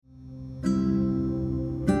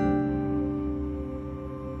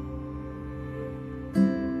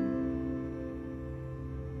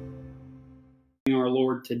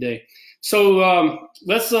Lord today. So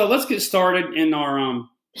let's get started in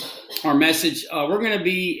our message. We're going to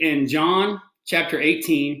be in John chapter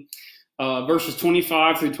 18, verses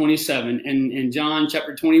 25 through 27, and John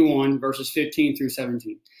chapter 21, verses 15 through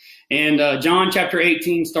 17. And John chapter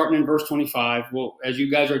 18, starting in verse 25. Well, as you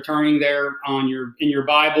guys are turning there in your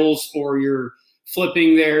Bibles, or you're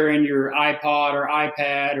flipping there in your iPod or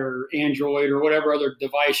iPad or Android or whatever other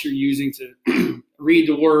device you're using to read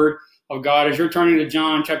the Word of God, as you're turning to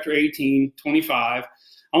John chapter 18, 25,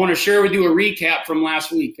 I want to share with you a recap from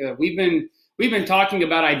last week. We've been talking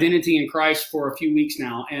about identity in Christ for a few weeks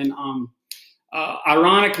now, and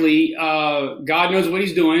ironically, God knows what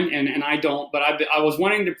He's doing, and I don't. But I was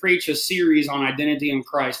wanting to preach a series on identity in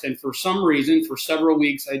Christ, and for some reason, for several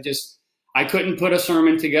weeks, I couldn't put a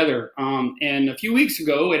sermon together. And a few weeks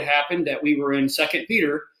ago, it happened that we were in 2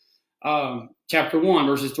 Peter chapter 1,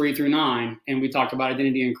 verses 3 through 9, and we talked about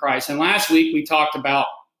identity in Christ. And last week, we talked about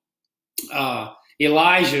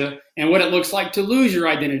Elijah and what it looks like to lose your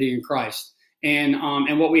identity in Christ, and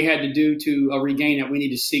what we had to do to regain it. We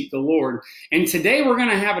need to seek the Lord. And today, we're going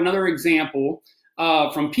to have another example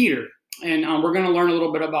from Peter. And we're going to learn a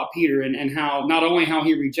little bit about Peter and how, not only how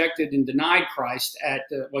he rejected and denied Christ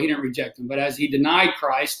he didn't reject him, but as he denied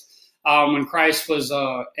Christ when Christ was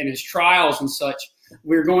in his trials and such,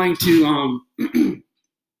 we're going to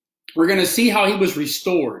see how he was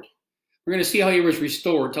restored. We're going to see how he was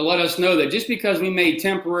restored to let us know that just because we may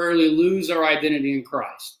temporarily lose our identity in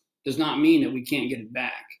Christ does not mean that we can't get it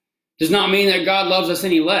back. Does not mean that God loves us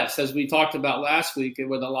any less, as we talked about last week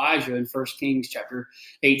with Elijah in 1 Kings chapter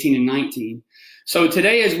 18 and 19. So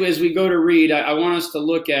today, as we go to read, I want us to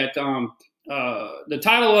look at the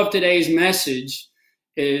title of today's message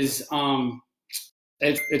is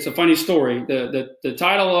it's a funny story. The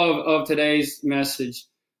title of today's message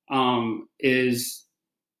is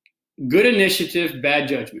Good Initiative, Bad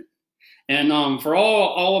Judgment. And for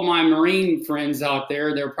all of my Marine friends out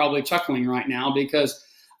there, they're probably chuckling right now because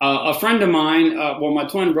a friend of mine, my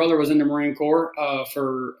twin brother was in the Marine Corps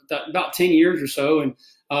for about 10 years or so, and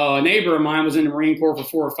a neighbor of mine was in the Marine Corps for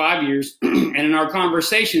 4 or 5 years. And in our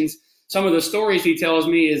conversations, some of the stories he tells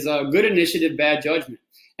me is good initiative, bad judgment.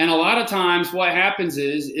 And a lot of times what happens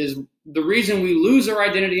is the reason we lose our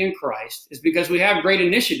identity in Christ is because we have great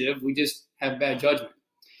initiative, we just have bad judgment.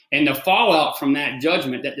 And the fallout from that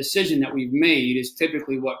judgment, that decision that we've made, is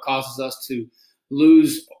typically what causes us to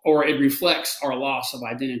lose, or it reflects our loss of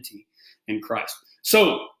identity in Christ.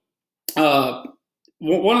 So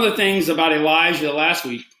one of the things about Elijah last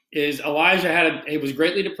week is Elijah he was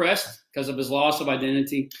greatly depressed because of his loss of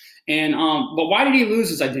identity. And but why did he lose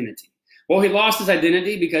his identity? Well, he lost his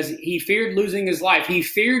identity because he feared losing his life. He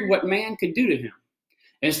feared what man could do to him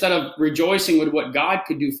instead of rejoicing with what God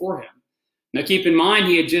could do for him. Now, keep in mind,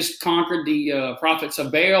 he had just conquered the prophets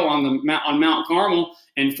of Baal on Mount Carmel,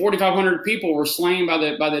 and 4,500 people were slain by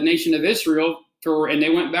the nation of Israel, and they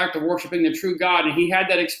went back to worshiping the true God. And he had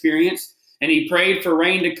that experience, and he prayed for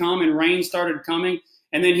rain to come, and rain started coming.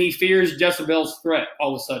 And then he fears Jezebel's threat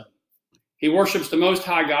all of a sudden. He worships the Most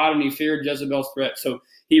High God, and he feared Jezebel's threat. So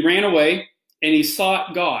he ran away, and he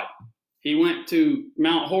sought God. He went to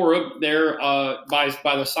Mount Horeb there by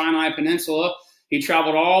the Sinai Peninsula. He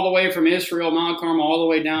traveled all the way from Israel, Mount Carmel, all the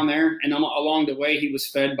way down there. And along the way, he was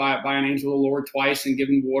fed by an angel of the Lord twice and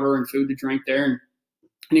given water and food to drink there. And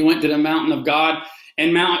he went to the mountain of God,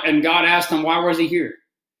 and God asked him, why was he here?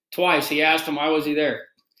 Twice he asked him, why was he there?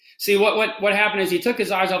 See, what happened is he took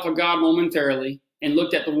his eyes off of God momentarily and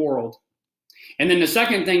looked at the world. And then the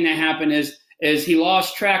second thing that happened is he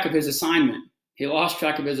lost track of his assignment. He lost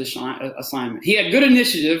track of his assignment. He had good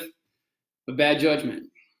initiative, but bad judgment.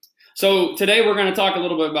 So today we're going to talk a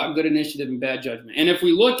little bit about good initiative and bad judgment. And if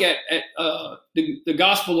we look at the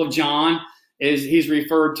Gospel of John, he's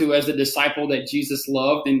referred to as the disciple that Jesus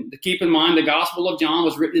loved. And keep in mind, the Gospel of John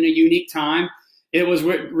was written in a unique time. It was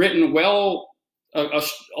written a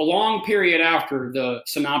long period after the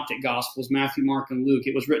synoptic Gospels, Matthew, Mark, and Luke.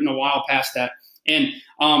 It was written a while past that, and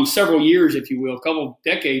several years, if you will, a couple of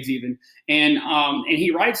decades even. And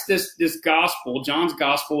he writes this Gospel. John's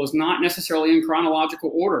Gospel is not necessarily in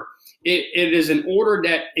chronological order. It is an order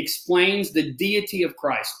that explains the deity of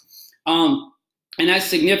Christ. And that's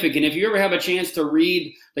significant. If you ever have a chance to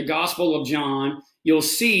read the Gospel of John, you'll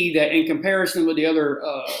see that in comparison with the other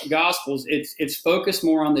Gospels, it's focused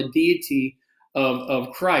more on the deity of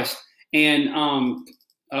Christ. And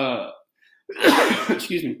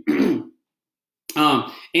excuse me.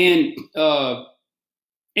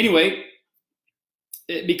 Anyway,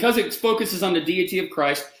 because it focuses on the deity of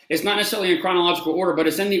Christ, it's not necessarily in chronological order, but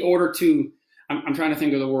it's in the order to I'm trying to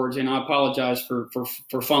think of the words, and I apologize for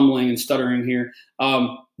fumbling and stuttering here.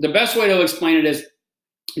 The best way to explain it is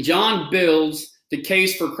John builds the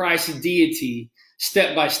case for Christ's deity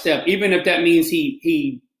step by step, even if that means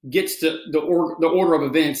he gets the order of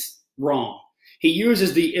events wrong. He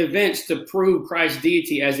uses the events to prove Christ's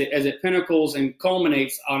deity as it pinnacles and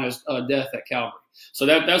culminates on his death at Calvary. So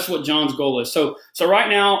that's what John's goal is. So right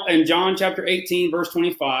now in John chapter 18, verse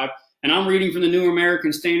 25, and I'm reading from the New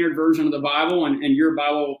American Standard Version of the Bible, and your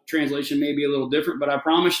Bible translation may be a little different, but I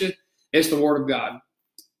promise you, it's the Word of God.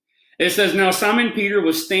 It says, "Now Simon Peter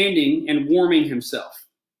was standing and warming himself.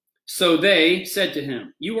 So they said to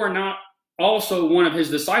him, 'You are not also one of his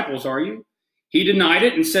disciples, are you?' He denied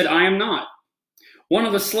it and said, 'I am not.' One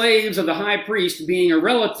of the slaves of the high priest, being a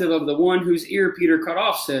relative of the one whose ear Peter cut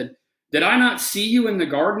off, said, 'Did I not see you in the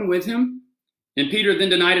garden with him?' And Peter then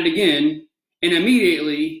denied it again, and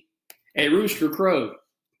immediately a rooster crowed."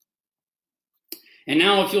 And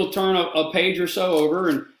now if you'll turn a page or so over,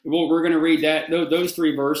 and we're going to read those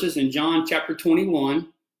 3 verses in John chapter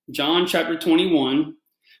 21,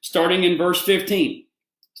 starting in verse 15.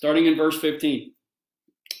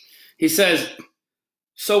 He says,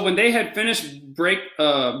 "So when they had finished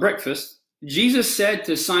breakfast, Jesus said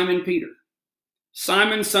to Simon Peter,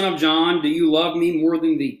 'Simon, son of John, do you love me more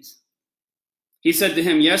than these?' He said to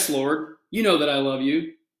him, 'Yes, Lord, you know that I love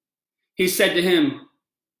you.' He said to him,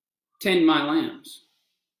 'Tend my lambs.'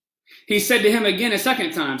 He said to him again a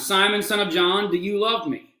second time, 'Simon, son of John, do you love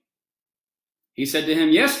me?' He said to him,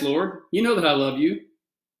 'Yes, Lord, you know that I love you.'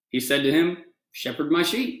 He said to him, 'Shepherd my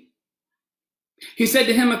sheep.' He said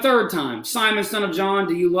to him a third time, 'Simon, son of John,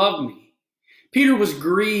 do you love me?' Peter was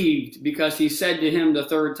grieved because he said to him the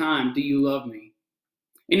third time, 'Do you love me?'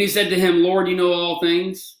 And he said to him, 'Lord, you know all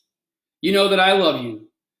things. You know that I love you.'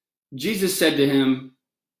 Jesus said to him,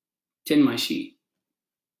 'Tend my sheep.'"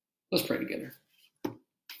 Let's pray together.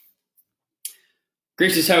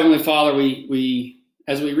 Gracious Heavenly Father, we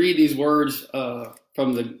as we read these words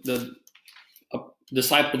from the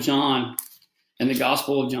disciple John and the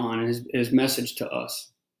Gospel of John and his message to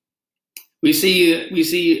us, we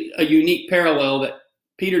see a unique parallel that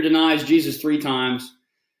Peter denies Jesus 3 times,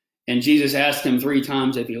 and Jesus asks him 3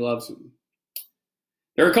 times if he loves him.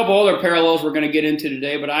 There are a couple other parallels we're going to get into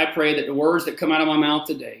today, but I pray that the words that come out of my mouth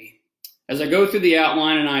today, as I go through the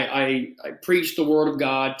outline and I preach the Word of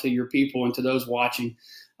God to your people and to those watching,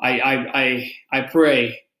 I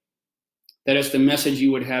pray that it's the message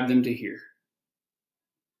you would have them to hear.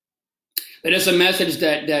 That it's a message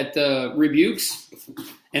that rebukes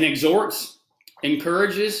and exhorts,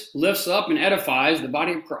 encourages, lifts up, and edifies the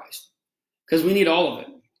body of Christ. Because we need all of it.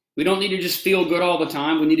 We don't need to just feel good all the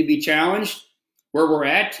time. We need to be challenged where we're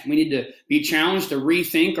at. We need to be challenged to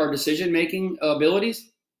rethink our decision-making abilities.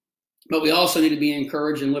 But we also need to be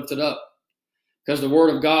encouraged and lifted up. Because the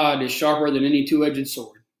Word of God is sharper than any two-edged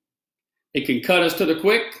sword. It can cut us to the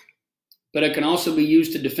quick, but it can also be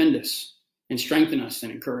used to defend us and strengthen us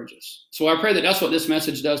and encourage us. So I pray that that's what this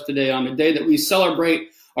message does today on the day that we celebrate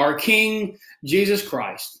our King, Jesus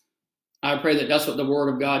Christ. I pray that that's what the Word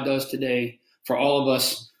of God does today for all of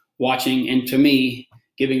us watching and to me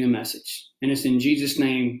giving a message. And it's in Jesus'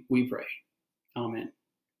 name we pray. Amen.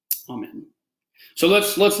 Amen. So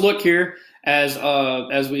let's look here as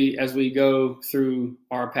we go through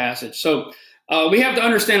our passage. So we have to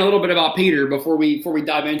understand a little bit about Peter before we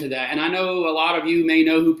dive into that. And I know a lot of you may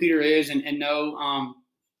know who Peter is and know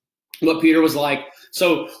what Peter was like.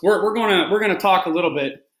 So we're gonna talk a little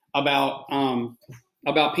bit about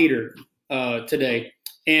Peter today.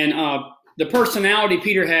 And the personality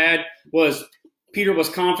Peter had was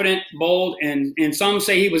confident, bold, and some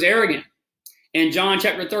say he was arrogant. In John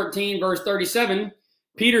chapter 13, verse 37,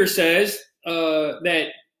 Peter says that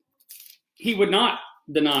he would not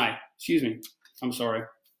deny. Excuse me. I'm sorry.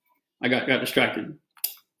 I got distracted.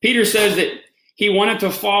 Peter says that he wanted to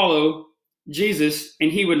follow Jesus and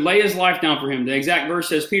he would lay his life down for him. The exact verse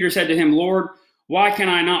says, Peter said to him, "Lord, why can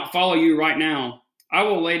I not follow you right now? I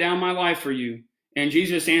will lay down my life for you." And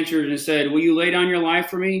Jesus answered and said, "Will you lay down your life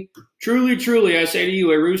for me? Truly, truly, I say to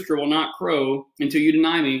you, a rooster will not crow until you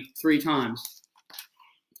deny me 3 times.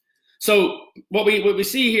 So what we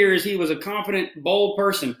see here is he was a confident, bold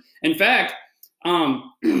person. In fact,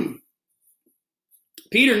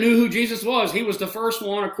 Peter knew who Jesus was. He was the first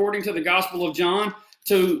one, according to the Gospel of John,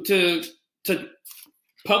 to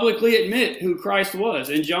publicly admit who Christ was.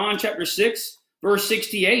 In John chapter 6, verse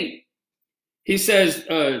 68, he says,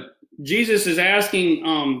 Jesus is asking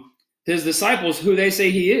his disciples who they say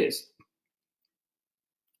he is.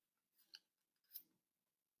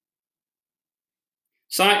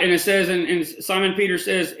 And it says, and Simon Peter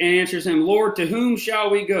says and answers him, "Lord, to whom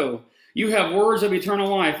shall we go? You have words of eternal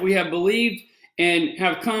life. We have believed and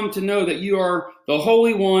have come to know that you are the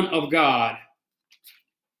Holy One of God.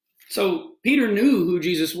 So Peter knew who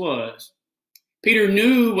Jesus was. Peter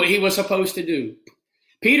knew what he was supposed to do.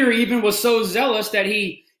 Peter even was so zealous that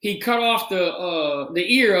he cut off the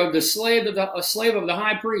ear of a slave of the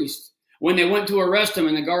high priest when they went to arrest him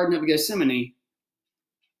in the Garden of Gethsemane.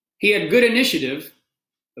 He had good initiative,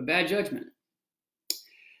 but bad judgment.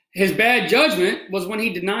 His bad judgment was when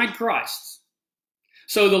he denied Christ.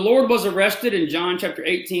 So the Lord was arrested in John chapter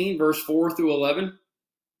 18, verse 4 through 11.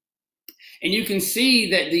 And you can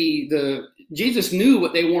see that Jesus knew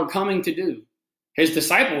what they were coming to do. His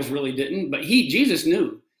disciples really didn't, but Jesus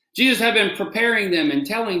knew. Jesus had been preparing them and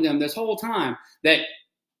telling them this whole time that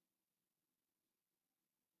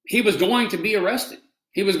he was going to be arrested.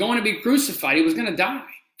 He was going to be crucified. He was going to die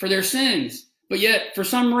for their sins. But yet, for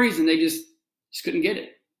some reason, they just couldn't get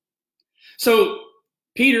it. So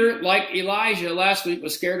Peter, like Elijah last week,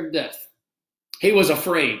 was scared of death. He was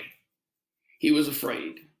afraid. He was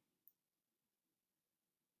afraid.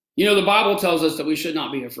 You know, the Bible tells us that we should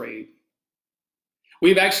not be afraid.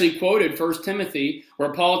 We've actually quoted 1 Timothy,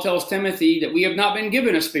 where Paul tells Timothy that we have not been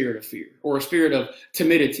given a spirit of fear or a spirit of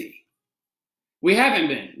timidity. We haven't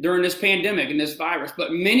been during this pandemic and this virus,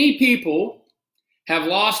 but many people have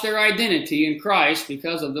lost their identity in Christ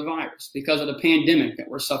because of the virus, because of the pandemic that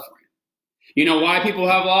we're suffering. You know why people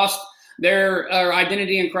have lost their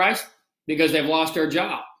identity in Christ? Because they've lost their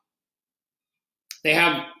job. They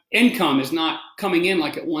have income is not coming in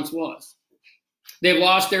like it once was. They've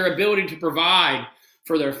lost their ability to provide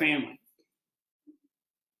for their family.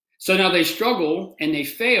 So now they struggle and they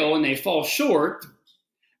fail and they fall short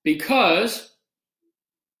because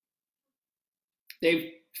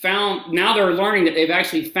now they're learning that they've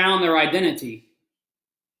actually found their identity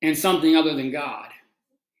in something other than God.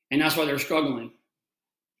 And that's why they're struggling.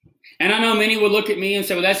 And I know many would look at me and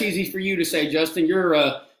say, well, that's easy for you to say, Justin. You're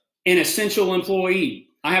an essential employee.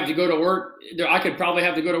 I have to go to work. I could probably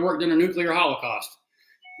have to go to work during a nuclear holocaust.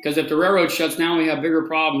 Because if the railroad shuts down, we have bigger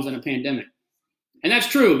problems than a pandemic. And that's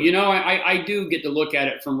true. You know, I do get to look at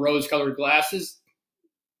it from rose-colored glasses.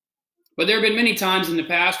 But there have been many times in the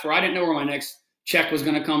past where I didn't know where my next check was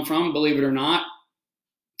going to come from, believe it or not.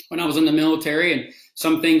 When I was in the military and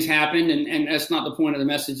some things happened, and that's not the point of the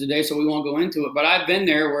message today, so we won't go into it. But I've been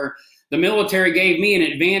there where the military gave me an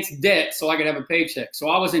advance debt so I could have a paycheck. So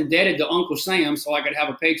I was indebted to Uncle Sam so I could have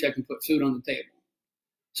a paycheck and put food on the table.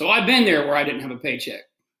 So I've been there where I didn't have a paycheck.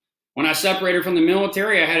 When I separated from the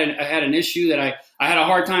military, I had an issue that I had a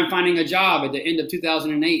hard time finding a job at the end of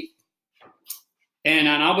 2008. And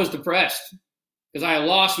I was depressed because I had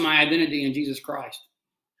lost my identity in Jesus Christ.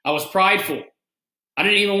 I was prideful. I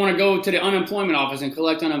didn't even want to go to the unemployment office and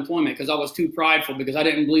collect unemployment because I was too prideful, because I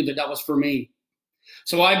didn't believe that was for me.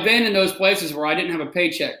 So I've been in those places where I didn't have a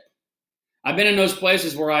paycheck. I've been in those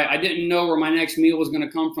places where I didn't know where my next meal was going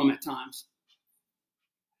to come from at times.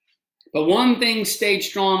 But one thing stayed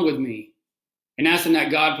strong with me, and that's in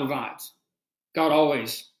that God provides. God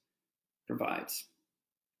always provides.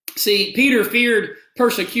 See, Peter feared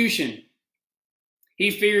persecution.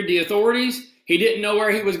 He feared the authorities. He didn't know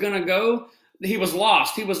where he was going to go. He was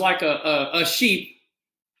lost. He was like a sheep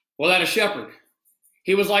without a shepherd.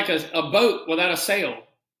 He was like a boat without a sail.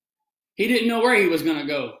 He didn't know where he was going to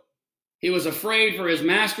go. He was afraid for his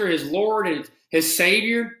master, his Lord, and his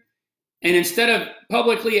Savior. And instead of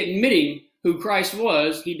publicly admitting who Christ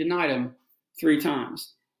was, he denied him 3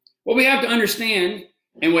 times. What we have to understand,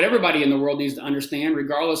 and what everybody in the world needs to understand,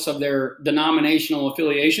 regardless of their denominational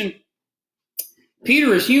affiliation,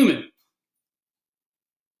 Peter is human.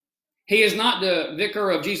 He is not the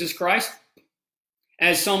vicar of Jesus Christ,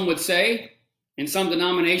 as some would say. And some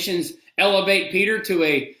denominations elevate Peter to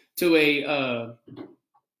a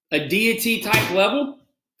deity type level.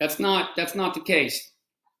 That's not the case.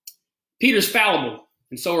 Peter's fallible,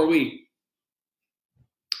 and so are we.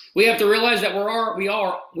 We have to realize that we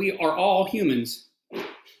are all humans.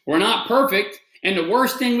 We're not perfect, and the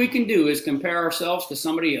worst thing we can do is compare ourselves to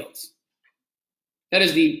somebody else. That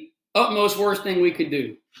is the utmost worst thing we could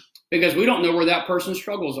do, because we don't know where that person's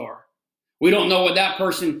struggles are. We don't know what that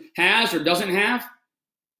person has or doesn't have.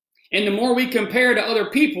 And the more we compare to other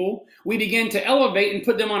people, we begin to elevate and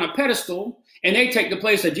put them on a pedestal, and they take the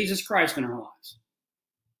place of Jesus Christ in our lives.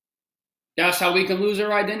 That's how we can lose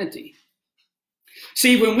our identity.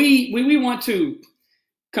 See, when we want to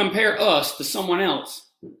compare us to someone else,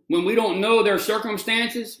 when we don't know their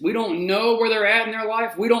circumstances, we don't know where they're at in their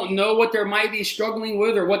life, we don't know what they might be struggling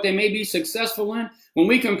with or what they may be successful in, when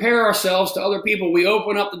we compare ourselves to other people, we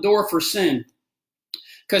open up the door for sin.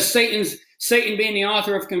 Because Satan, being the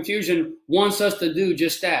author of confusion, wants us to do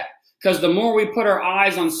just that, Because the more we put our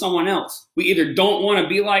eyes on someone else, we either don't want to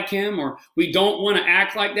be like him, or we don't want to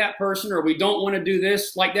act like that person, or we don't want to do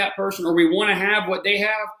this like that person, or we want to have what they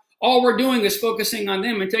have. All we're doing is focusing on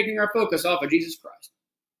them and taking our focus off of Jesus Christ.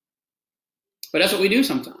 But that's what we do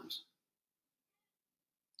sometimes.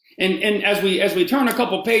 And as we turn a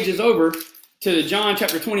couple pages over to John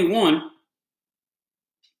chapter 21,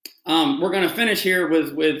 we're going to finish here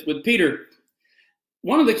with Peter.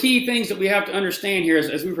 One of the key things that we have to understand here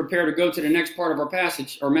as we prepare to go to the next part of our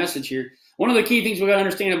passage or message here, one of the key things we got to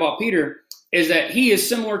understand about Peter is that he is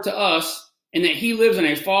similar to us in that he lives in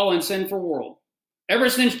a fallen, sinful world. Ever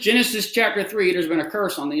since Genesis chapter 3, there's been a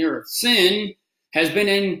curse on the earth. Sin has been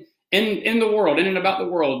in the world, in and about the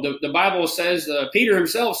world. The Bible says, Peter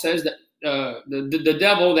himself says that the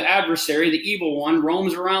devil, the adversary, the evil one,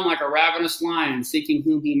 roams around like a ravenous lion, seeking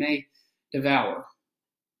whom he may devour.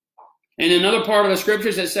 And in another part of the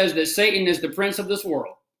scriptures, it says that Satan is the prince of this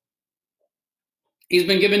world. He's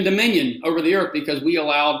been given dominion over the earth because we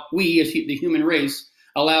as the human race,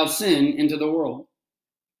 allowed sin into the world.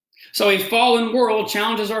 So a fallen world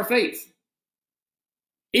challenges our faith.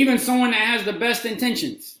 Even someone that has the best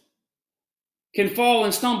intentions can fall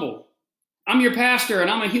and stumble. I'm your pastor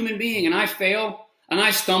and I'm a human being and I fail and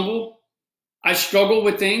I stumble. I struggle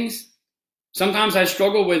with things. Sometimes I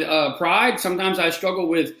struggle with pride. Sometimes I struggle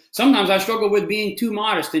with being too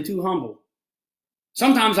modest and too humble.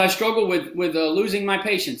 Sometimes I struggle with losing my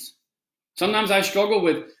patience. Sometimes I struggle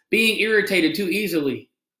with being irritated too easily.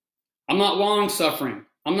 I'm not long-suffering.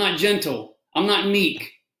 I'm not gentle. I'm not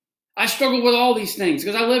meek. I struggle with all these things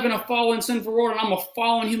because I live in a fallen, sinful world and I'm a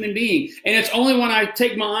fallen human being. And it's only when I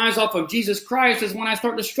take my eyes off of Jesus Christ is when I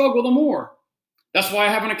start to struggle the more. That's why I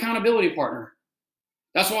have an accountability partner.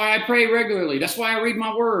 That's why I pray regularly. That's why I read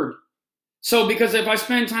my word. So because if I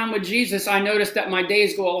spend time with Jesus, I notice that my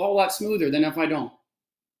days go a whole lot smoother than if I don't.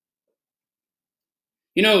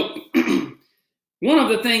 You know, one of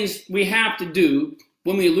the things we have to do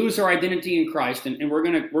when we lose our identity in Christ, and we're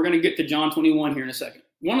gonna get to John 21 here in a second.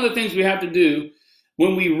 One of the things we have to do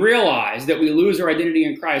when we realize that we lose our identity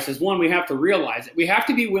in Christ is, one, we have to realize it. We have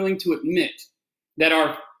to be willing to admit that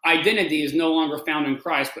our identity is no longer found in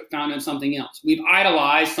Christ, but found in something else. We've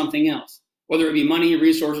idolized something else, whether it be money,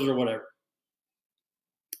 resources, or whatever.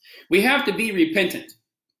 We have to be repentant.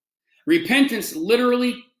 Repentance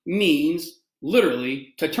literally means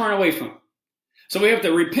to turn away from. So we have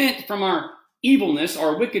to repent from our evilness,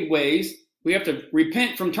 our wicked ways. We have to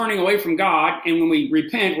repent from turning away from God. And when we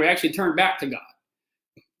repent, we actually turn back to God.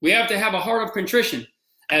 We have to have a heart of contrition,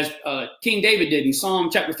 as King David did in Psalm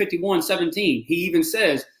chapter 51:17. He even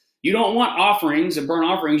says, you don't want offerings and burnt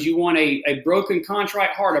offerings. You want a broken,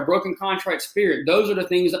 contrite heart, a broken, contrite spirit. Those are the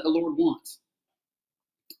things that the Lord wants.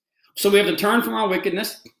 So we have to turn from our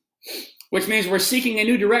wickedness, which means we're seeking a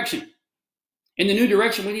new direction. And the new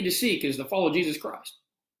direction we need to seek is to follow Jesus Christ.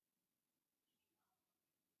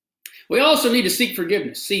 We also need to seek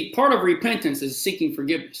forgiveness. See, part of repentance is seeking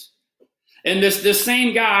forgiveness. And this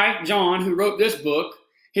same guy, John, who wrote this book,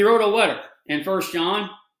 he wrote a letter in 1 John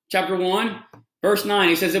chapter 1, verse 9.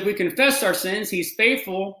 He says, if we confess our sins, he's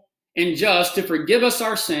faithful and just to forgive us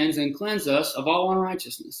our sins and cleanse us of all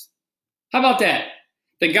unrighteousness. How about that?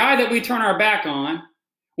 The guy that we turn our back on,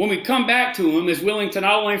 when we come back to him, is willing to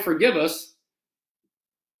not only forgive us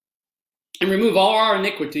and remove all our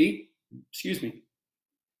iniquity,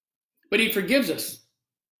 but he forgives us.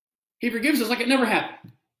 He forgives us like it never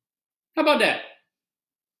happened. How about that?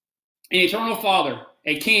 An eternal Father,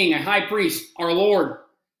 a King, a High Priest, our Lord.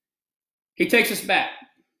 He takes us back.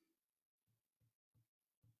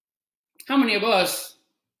 How many of us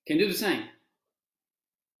can do the same?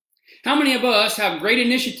 How many of us have great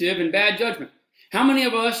initiative and bad judgment? How many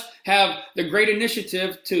of us have the great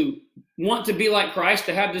initiative to want to be like Christ,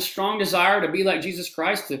 to have this strong desire to be like Jesus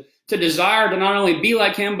Christ, to desire to not only be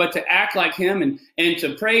like him, but to act like him and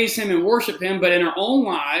to praise him and worship him, but in our own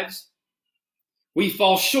lives, we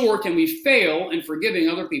fall short and we fail in forgiving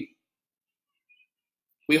other people.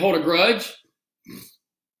 We hold a grudge.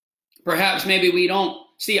 Perhaps maybe we don't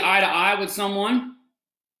see eye to eye with someone.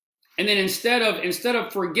 And then instead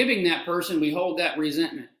of forgiving that person, we hold that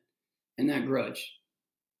resentment and that grudge.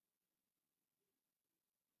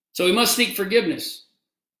 So we must seek forgiveness.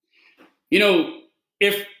 You know,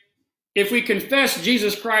 if we confess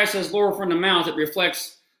Jesus Christ as Lord from the mouth, it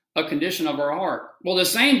reflects a condition of our heart. Well, the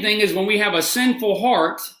same thing is when we have a sinful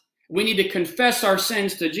heart, we need to confess our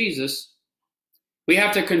sins to Jesus. We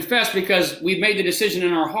have to confess because we've made the decision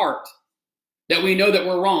in our heart that we know that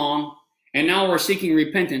we're wrong, and now we're seeking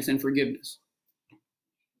repentance and forgiveness.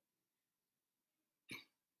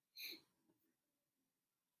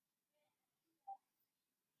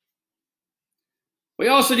 We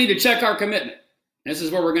also need to check our commitment. This is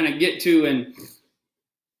where we're going to get to, and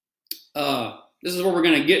this is where we're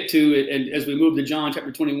going to get to as we move to John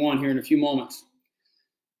chapter 21 here in a few moments.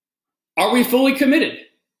 Are we fully committed?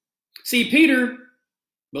 See, Peter,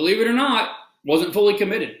 believe it or not, wasn't fully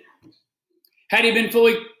committed. Had he been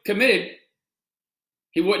fully committed,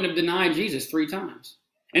 he wouldn't have denied Jesus 3 times.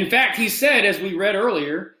 In fact, he said, as we read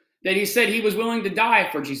earlier, that he said he was willing to die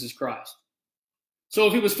for Jesus Christ. So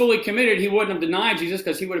if he was fully committed, he wouldn't have denied Jesus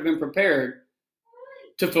because he would have been prepared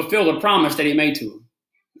to fulfill the promise that he made to him.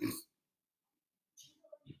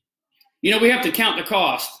 You know, we have to count the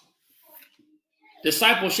cost.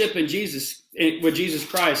 Discipleship in Jesus, with Jesus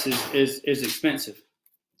Christ is expensive.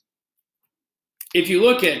 If you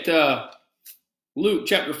look at Luke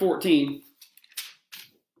chapter 14,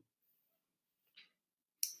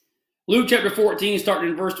 Luke chapter 14,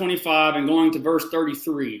 starting in verse 25 and going to verse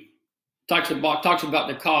 33, talks about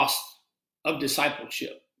the cost of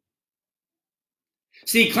discipleship.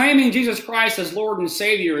 See, claiming Jesus Christ as Lord and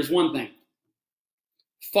Savior is one thing.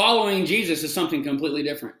 Following Jesus is something completely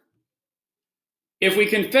different. If we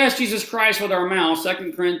confess Jesus Christ with our mouth,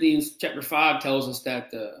 2 Corinthians chapter 5 tells us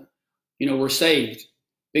that we're saved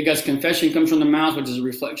because confession comes from the mouth, which is a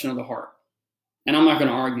reflection of the heart. And I'm not going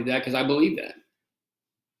to argue that because I believe that.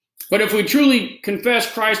 But if we truly confess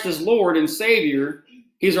Christ as Lord and Savior,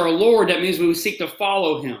 He's our Lord, that means we seek to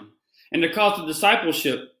follow Him. And the cost of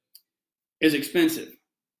discipleship is expensive.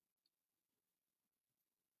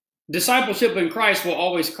 Discipleship in Christ will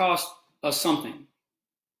always cost us something,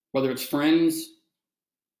 whether it's friends,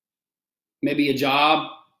 maybe a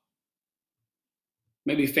job,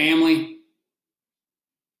 maybe family.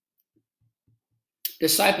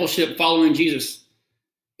 Discipleship, following Jesus,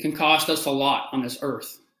 can cost us a lot on this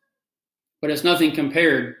earth, but it's nothing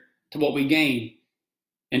compared to what we gain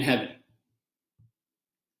in heaven.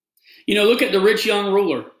 You know, look at the rich young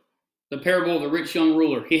ruler, the parable of the rich young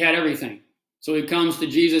ruler. He had everything. So he comes to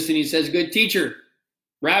Jesus and he says, "Good teacher,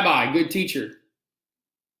 Rabbi, good teacher,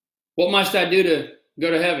 what must I do to go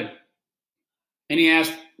to heaven?" And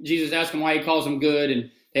Jesus asked him why he calls him good, and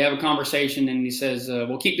they have a conversation, and he says,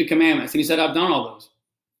 "Well, keep the commandments." And he said, "I've done all those."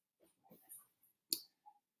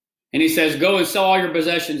 And he says, "Go and sell all your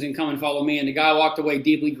possessions and come and follow me." And the guy walked away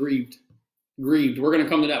deeply grieved. Grieved. We're going to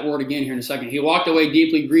come to that word again here in a second. He walked away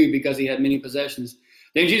deeply grieved because he had many possessions.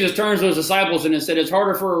 Then Jesus turns to his disciples and said, "It's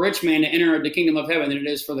harder for a rich man to enter the kingdom of heaven than it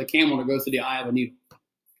is for the camel to go through the eye of a needle."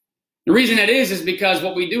 The reason that is because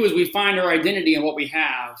what we do is we find our identity in what we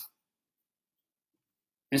have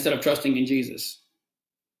instead of trusting in Jesus.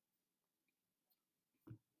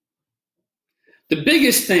 The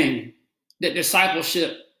biggest thing that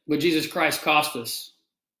discipleship with Jesus Christ cost us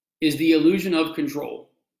is the illusion of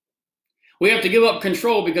control. We have to give up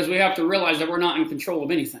control because we have to realize that we're not in control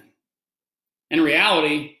of anything. In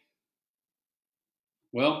reality,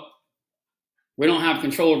 well, we don't have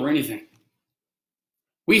control over anything.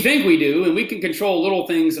 We think we do, and we can control little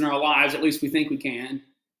things in our lives, at least we think we can.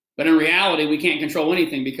 But in reality, we can't control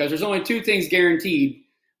anything because there's only 2 things guaranteed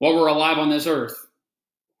while we're alive on this earth.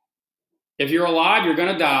 If you're alive, you're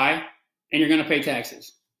going to die, and you're going to pay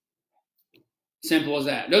taxes. Simple as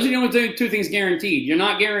that. Those are the only 2 things guaranteed. You're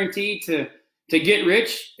not guaranteed to get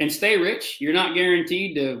rich and stay rich. You're not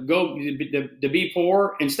guaranteed to go to be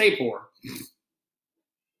poor and stay poor.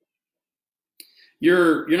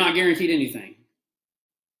 You're not guaranteed anything.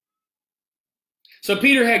 So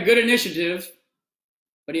Peter had good initiative,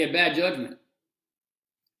 but he had bad judgment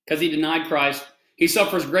because he denied Christ. He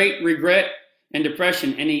suffers great regret and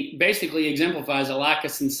depression, and he basically exemplifies a lack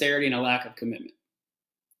of sincerity and a lack of commitment.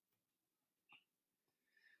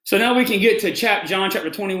 So now we can get to John chapter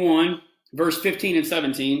 21, verse 15 and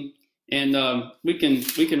 17, and we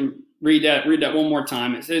can read that one more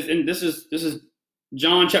time. It says, and this is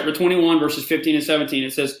John chapter 21, verses 15 and 17.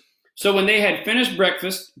 It says, "So when they had finished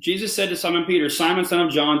breakfast, Jesus said to Simon Peter, 'Simon, son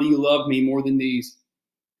of John, do you love me more than these?'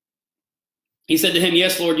 He said to him,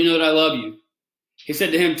 'Yes, Lord, you know that I love you.' He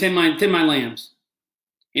said to him, 'Tend my lambs.'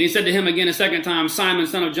 And he said to him again a second time, 'Simon,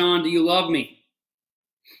 son of John, do you love me?'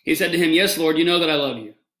 He said to him, 'Yes, Lord, you know that I love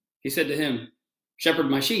you.' He said to him, 'Shepherd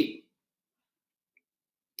my sheep.'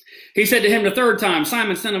 He said to him the third time,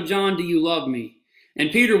 'Simon, son of John, do you love me?'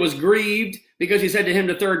 And Peter was grieved because he said to him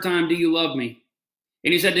the third time, 'Do you love me?'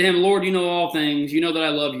 And he said to him, 'Lord, you know all things. You know that I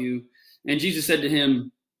love you.' And Jesus said to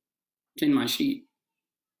him, 'Tend my sheep.'"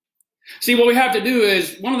 See, what we have to do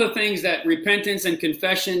is, one of the things that repentance and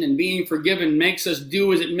confession and being forgiven makes us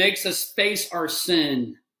do is it makes us face our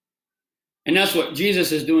sin. And that's what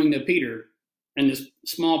Jesus is doing to Peter in this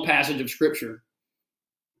small passage of Scripture.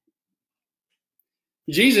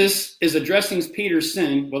 Jesus is addressing Peter's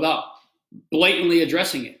sin without blatantly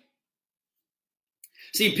addressing it.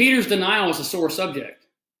 See, Peter's denial is a sore subject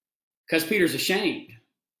because Peter's ashamed.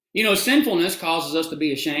 You know, sinfulness causes us to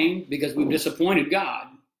be ashamed because we've disappointed God,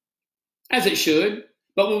 as it should.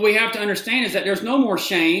 But what we have to understand is that there's no more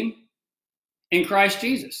shame in Christ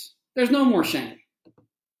Jesus. There's no more shame.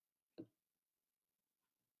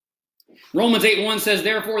 Romans 8:1 says,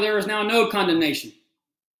 therefore there is now no condemnation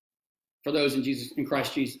for those in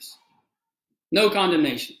Christ Jesus. No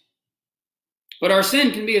condemnation. But our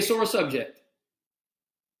sin can be a sore subject.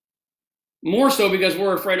 More so because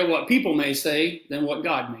we're afraid of what people may say than what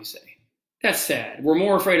God may say. That's sad. We're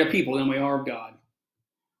more afraid of people than we are of God.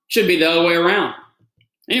 Should be the other way around.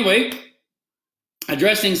 Anyway,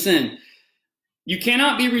 addressing sin. You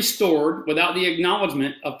cannot be restored without the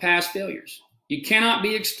acknowledgement of past failures. You cannot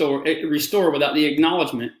be restored without the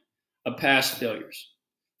acknowledgement of past failures.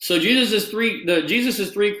 So Jesus'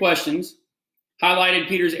 three questions highlighted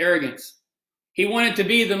Peter's arrogance. He wanted to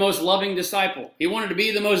be the most loving disciple. He wanted to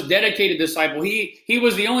be the most dedicated disciple. He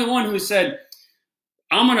was the only one who said,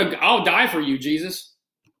 I'll die for you, Jesus.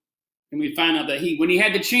 And we find out that when he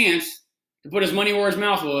had the chance to put his money where his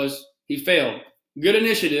mouth was, he failed. Good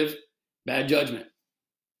initiative, bad judgment.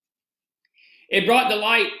 It brought to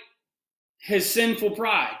light his sinful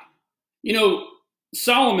pride. You know,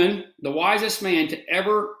 Solomon, the wisest man to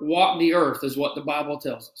ever walk the earth, is what the Bible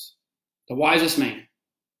tells us. The wisest man.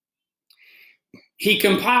 He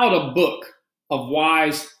compiled a book of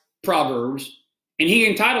wise proverbs, and he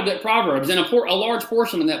entitled it Proverbs. And a large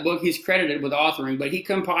portion of that book he's credited with authoring, but he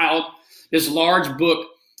compiled this large book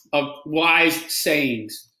of wise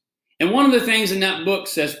sayings. And one of the things in that book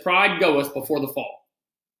says, pride goeth before the fall.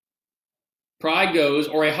 Pride goes,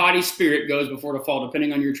 or a haughty spirit goes before the fall,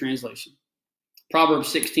 depending on your translation.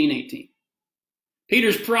 Proverbs 16:18.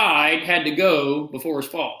 Peter's pride had to go before his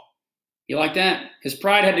fall. You like that? His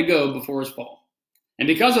pride had to go before his fall. And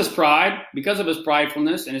because of his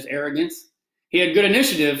pridefulness and his arrogance, he had good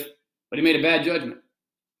initiative, but he made a bad judgment.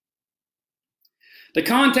 The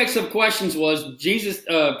context of questions was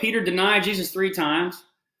Peter denied Jesus 3 times,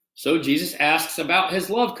 so Jesus asks about his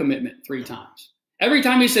love commitment 3 times. Every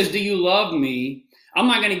time he says, do you love me? I'm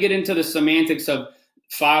not going to get into the semantics of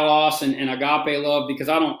philos and agape love because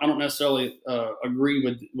I don't necessarily agree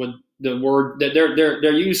with the word that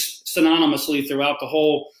they're used synonymously throughout the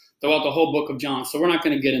whole book of John. So we're not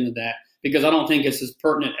going to get into that because I don't think it's as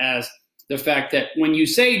pertinent as the fact that when you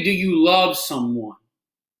say, do you love someone?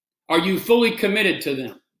 Are you fully committed to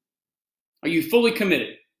them? Are you fully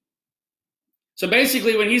committed? So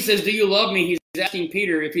basically when he says, do you love me? He's asking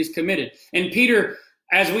Peter if he's committed. And Peter,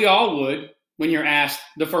 as we all would when you're asked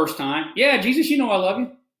the first time, yeah, Jesus, you know I love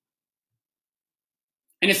you.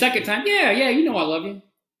 And the second time, yeah, you know I love you.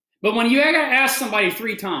 But when you ask somebody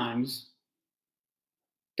 3 times,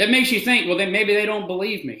 that makes you think, well, then maybe they don't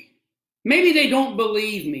believe me. Maybe they don't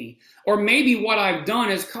believe me. Or maybe what I've done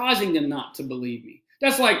is causing them not to believe me.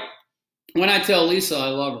 That's like when I tell Lisa I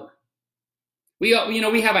love her. We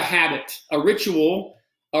have a habit, a ritual,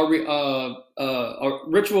 a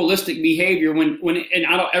ritualistic behavior and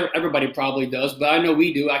I don't, everybody probably does, but I know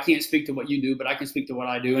we do. I can't speak to what you do, but I can speak to what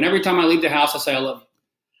I do. And every time I leave the house, I say I love you.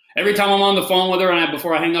 Every time I'm on the phone with her and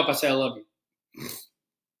before I hang up, I say I love you.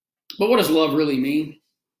 But what does love really mean?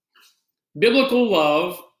 Biblical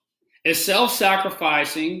love is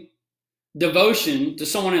self-sacrificing devotion to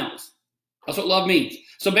someone else. That's what love means.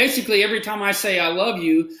 So basically, every time I say I love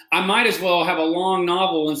you, I might as well have a long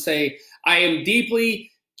novel and say, I am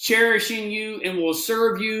deeply cherishing you and will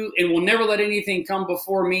serve you and will never let anything come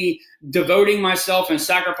before me, devoting myself and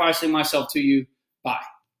sacrificing myself to you. Bye.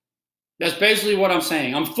 That's basically what I'm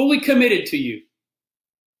saying. I'm fully committed to you.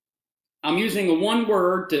 I'm using one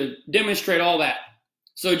word to demonstrate all that.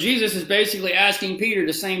 So Jesus is basically asking Peter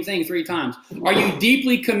the same thing 3 times. Are you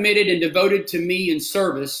deeply committed and devoted to me in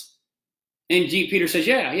service? And Peter says,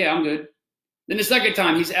 yeah, I'm good. Then the second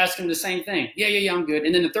time, he's asking the same thing. Yeah, I'm good.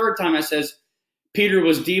 And then the third time, it says, Peter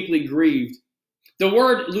was deeply grieved. The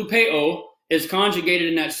word lupeo is conjugated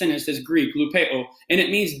in that sentence as Greek, lupeo, and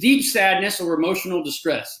it means deep sadness or emotional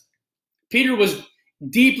distress. Peter was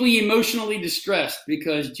deeply emotionally distressed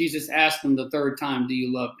because Jesus asked him the third time, do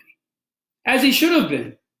you love me? As he should have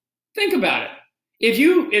been. Think about it.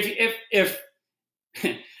 If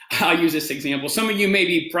I'll use this example. Some of you may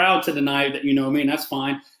be proud to deny that you know me, and that's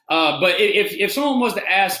fine. But if someone was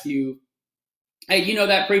to ask you, hey, you know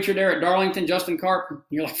that preacher there at Darlington, Justin Carp?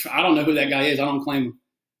 You're like, I don't know who that guy is. I don't claim him.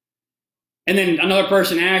 And then another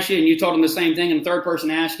person asks you, and you told them the same thing, and the third person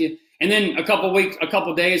asks you. And then a couple weeks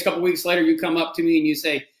later, you come up to me and you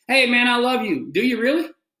say, hey, man, I love you. Do you really?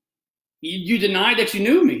 You denied that you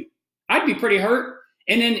knew me. I'd be pretty hurt.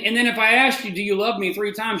 And then if I asked you, do you love me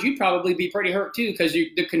 3 times, you'd probably be pretty hurt too, because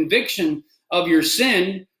the conviction of your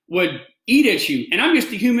sin would eat at you. And I'm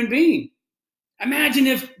just a human being. Imagine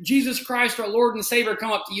if Jesus Christ, our Lord and Savior,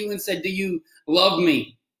 come up to you and said, do you love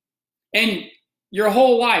me? And your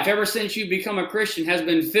whole life, ever since you become a Christian, has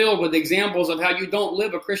been filled with examples of how you don't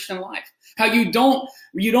live a Christian life, how you don't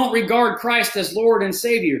regard Christ as Lord and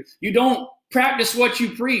Savior. You don't practice what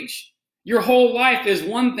you preach. Your whole life is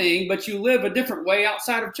one thing, but you live a different way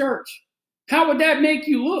outside of church. How would that make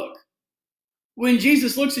you look when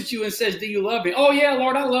Jesus looks at you and says, do you love me? Oh, yeah,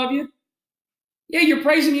 Lord, I love you. Yeah, you're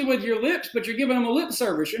praising me with your lips, but you're giving him a lip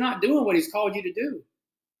service. You're not doing what he's called you to do.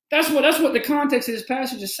 That's what the context of this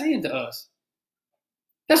passage is saying to us.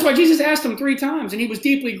 That's why Jesus asked him 3 times, and he was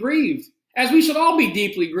deeply grieved, as we should all be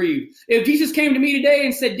deeply grieved. If Jesus came to me today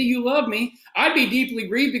and said, do you love me? I'd be deeply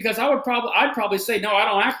grieved, because I'd probably say, no, I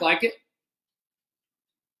don't act like it.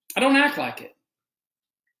 I don't act like it.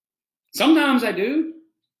 Sometimes I do,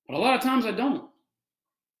 but a lot of times I don't.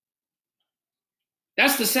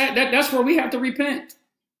 That's where we have to repent.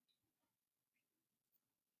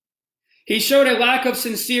 He showed a lack of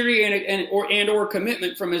sincerity and or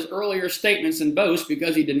commitment from his earlier statements and boasts,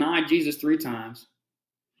 because he denied Jesus 3 times.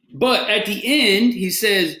 But at the end, he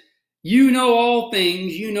says, you know all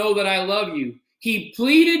things, you know that I love you. He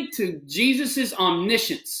pleaded to Jesus'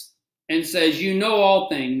 omniscience and says, you know all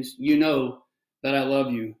things, you know that I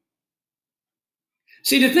love you.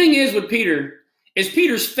 See, the thing is with Peter, is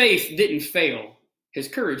Peter's faith didn't fail. His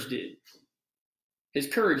courage did. His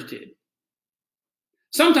courage did.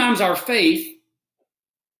 Sometimes our faith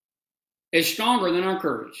is stronger than our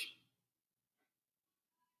courage.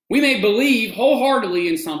 We may believe wholeheartedly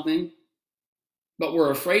in something, but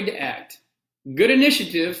we're afraid to act. Good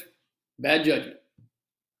initiative, bad judgment.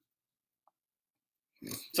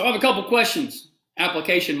 So I have a couple questions,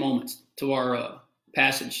 application moments to our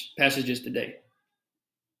passages today.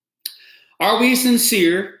 Are we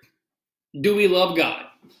sincere? Do we love God?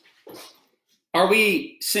 Are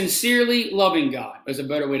we sincerely loving God? There's a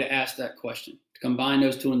better way to ask that question. To combine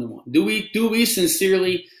those two into one. Do we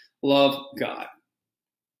sincerely love God?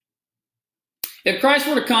 If Christ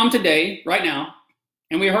were to come today, right now,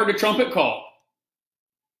 and we heard the trumpet call,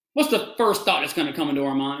 what's the first thought that's going to come into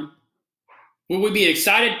our mind? Would we be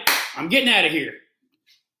excited? I'm getting out of here.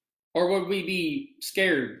 Or would we be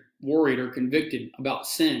scared, worried, or convicted about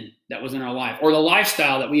sin that was in our life, or the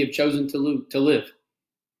lifestyle that we have chosen to live?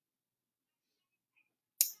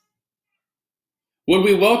 Would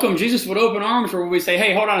we welcome Jesus with open arms, or would we say,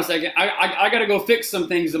 hey, hold on a second, I got to go fix some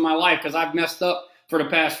things in my life because I've messed up for the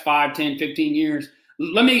past 5, 10, 15 years.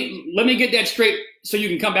 Let me get that straight so you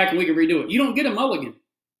can come back and we can redo it. You don't get a mulligan.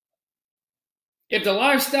 If the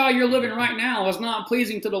lifestyle you're living right now is not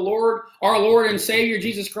pleasing to the Lord, our Lord and Savior,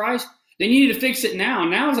 Jesus Christ, then you need to fix it now.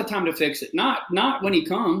 Now is the time to fix it, not when he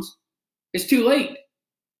comes. It's too late.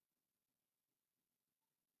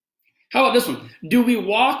 How about this one? Do we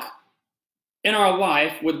walk in our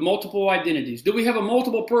life with multiple identities? Do we have a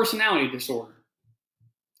multiple personality disorder?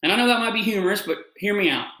 And I know that might be humorous, but hear me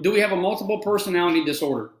out. Do we have a multiple personality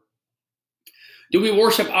disorder? Do we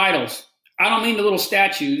worship idols? I don't mean the little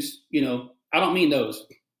statues, I don't mean those.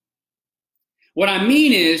 What I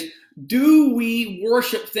mean is, do we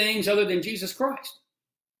worship things other than Jesus Christ?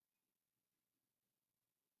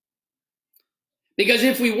 Because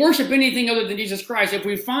if we worship anything other than Jesus Christ, if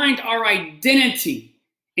we find our identity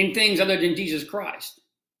in things other than Jesus Christ,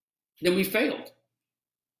 then we failed.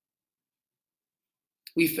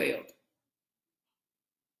 We failed.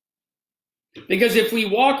 Because if we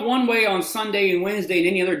walk one way on Sunday and Wednesday and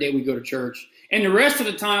any other day we go to church, and the rest of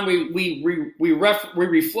the time we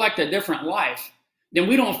reflect a different life, then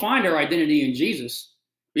we don't find our identity in Jesus.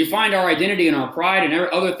 We find our identity in our pride and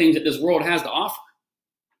other things that this world has to offer.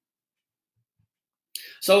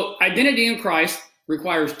 So identity in Christ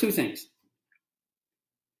requires 2 things.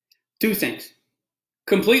 2 things.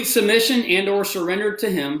 Complete submission and or surrender to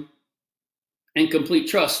him, and complete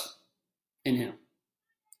trust in him.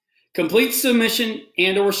 Complete submission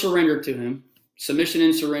and or surrender to him. Submission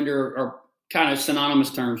and surrender are kind of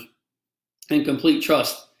synonymous terms. And complete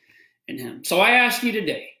trust in him. So I ask you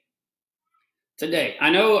today, I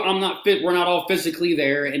know we're not all physically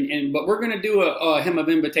there, but we're going to do a hymn of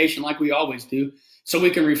invitation like we always do, so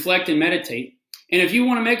we can reflect and meditate. And if you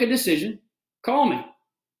want to make a decision, call me.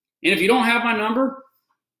 And if you don't have my number,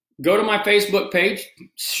 go to my Facebook page,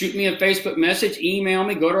 shoot me a Facebook message, email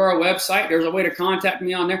me, go to our website. There's a way to contact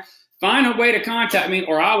me on there. Find a way to contact me,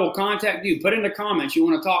 or I will contact you. Put in the comments you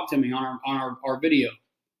want to talk to me on our video.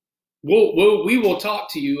 We will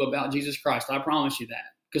talk to you about Jesus Christ. I promise you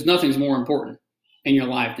that, because nothing's more important in your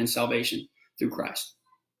life than salvation through Christ.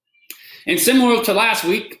 And similar to last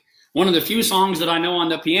week, one of the few songs that I know on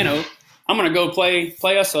the piano, I'm going to go play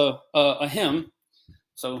us a hymn.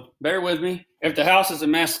 So bear with me. If the house is a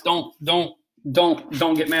mess, don't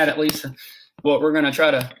get mad at Lisa. But we're going to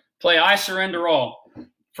try to play "I Surrender All"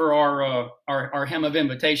 for our hymn of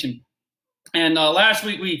invitation. And last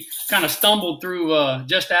week we kind of stumbled through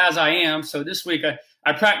 "Just As I Am." So this week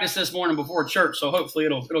I practiced this morning before church, so hopefully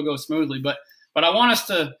it'll go smoothly. But I want us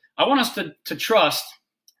to trust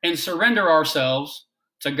and surrender ourselves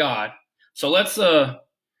to God. So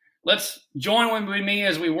let's join with me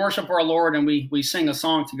as we worship our Lord and we sing a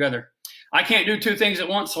song together. I can't do two things at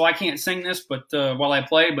once, so I can't sing this but while I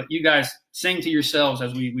play, but you guys sing to yourselves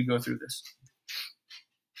as we go through this.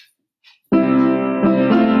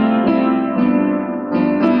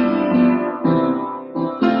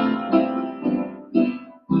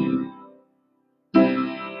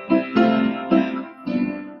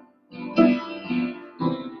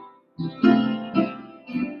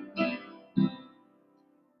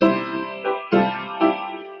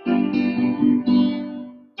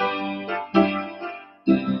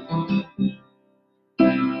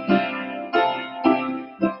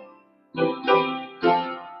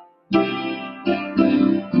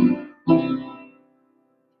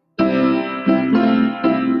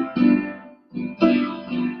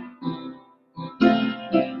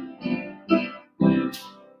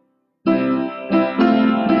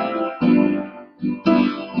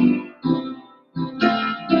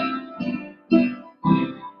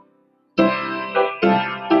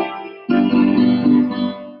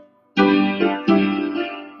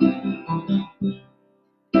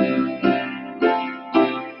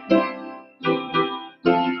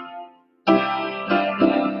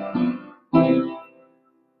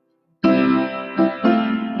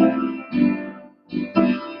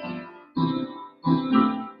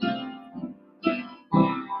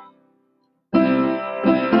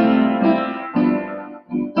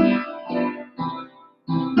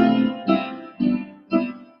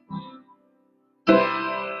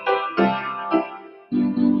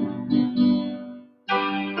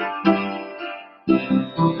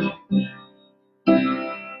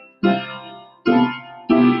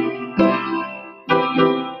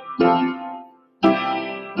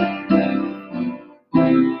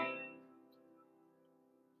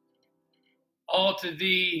 All to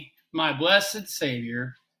thee, my blessed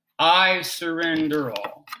Savior, I surrender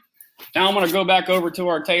all. Now I'm going to go back over to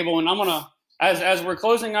our table, and I'm going to, as we're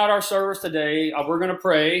closing out our service today, we're going to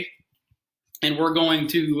pray, and we're going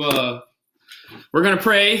to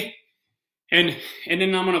pray, and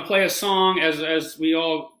then I'm going to play a song as we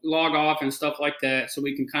all log off and stuff like that, so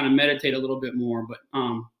we can kind of meditate a little bit more. But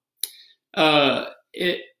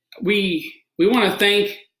we want to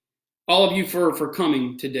thank all of you for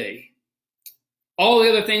coming today. All the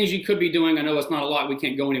other things you could be doing, I know it's not a lot, we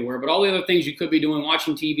can't go anywhere, but all the other things you could be doing,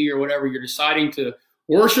 watching TV or whatever, you're deciding to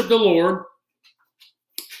worship the Lord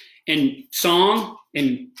in song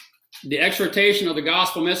and the exhortation of the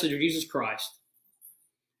gospel message of Jesus Christ.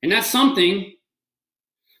 And that's something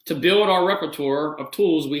to build our repertoire of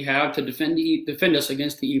tools we have to defend us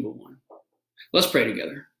against the evil one. Let's pray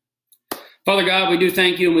together. Father God, we do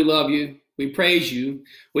thank you and we love you. We praise you.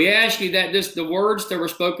 We ask you that the words that were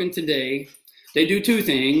spoken today, they do two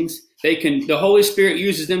things. The Holy Spirit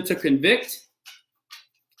uses them to convict,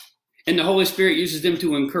 and the Holy Spirit uses them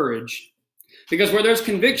to encourage. Because where there's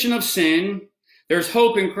conviction of sin, there's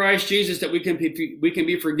hope in Christ Jesus that we can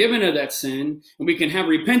be forgiven of that sin, and we can have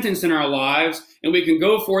repentance in our lives, and we can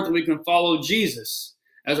go forth and we can follow Jesus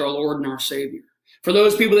as our Lord and our Savior. For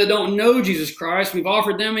those people that don't know Jesus Christ, we've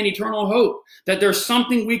offered them an eternal hope that there's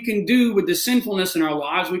something we can do with the sinfulness in our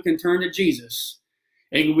lives. We can turn to Jesus,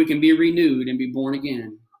 and we can be renewed and be born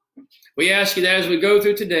again. We ask you that as we go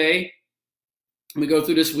through today, we go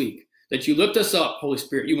through this week, that you lift us up, Holy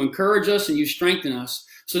Spirit. You encourage us and you strengthen us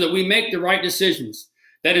so that we make the right decisions.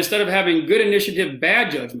 That instead of having good initiative,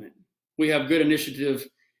 bad judgment, we have good initiative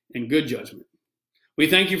and good judgment. We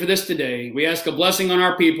thank you for this today. We ask a blessing on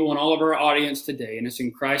our people and all of our audience today. And it's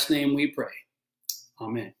in Christ's name we pray.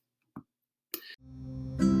 Amen.